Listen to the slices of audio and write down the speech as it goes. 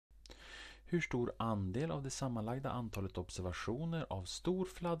Hur stor andel av det sammanlagda antalet observationer av stor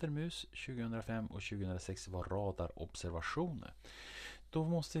fladdermus 2005 och 2006 var radarobservationer? Då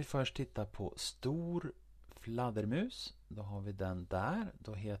måste vi först titta på stor fladdermus. Då har vi den där.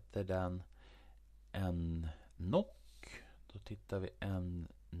 Då heter den en nock. Då tittar vi en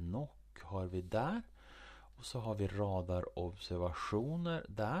nock har vi där. Och så har vi radarobservationer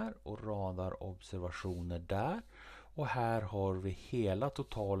där och radarobservationer där. Och här har vi hela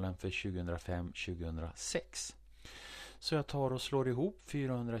totalen för 2005-2006. Så jag tar och slår ihop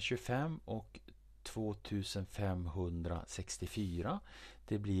 425 och 2564.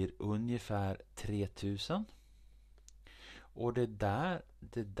 Det blir ungefär 3000. Och det där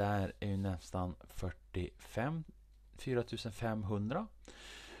är ju nästan 4500.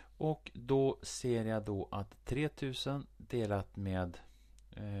 Och då ser jag då att 3000 delat med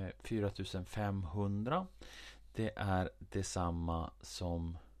 4500, det är detsamma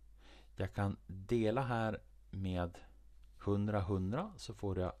som, jag kan dela här med 100 så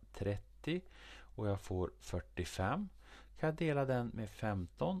får jag 30 och jag får 45. Kan jag dela den med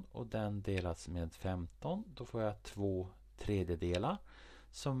 15 och den delas med 15, då får jag 2/3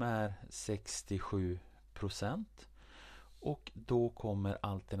 som är 67%. Och då kommer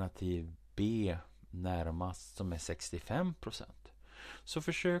alternativ B närmast som är 65%. Så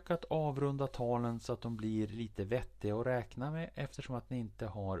försök att avrunda talen så att de blir lite vettiga att räkna med eftersom att ni inte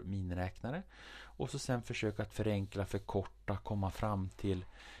har miniräknare. Och så sen försök att förenkla, förkorta, komma fram till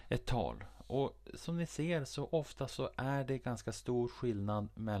ett tal. Och som ni ser så ofta så är det ganska stor skillnad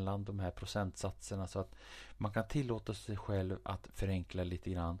mellan de här procentsatserna så att man kan tillåta sig själv att förenkla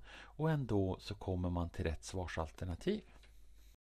lite grann och ändå så kommer man till rätt svarsalternativ.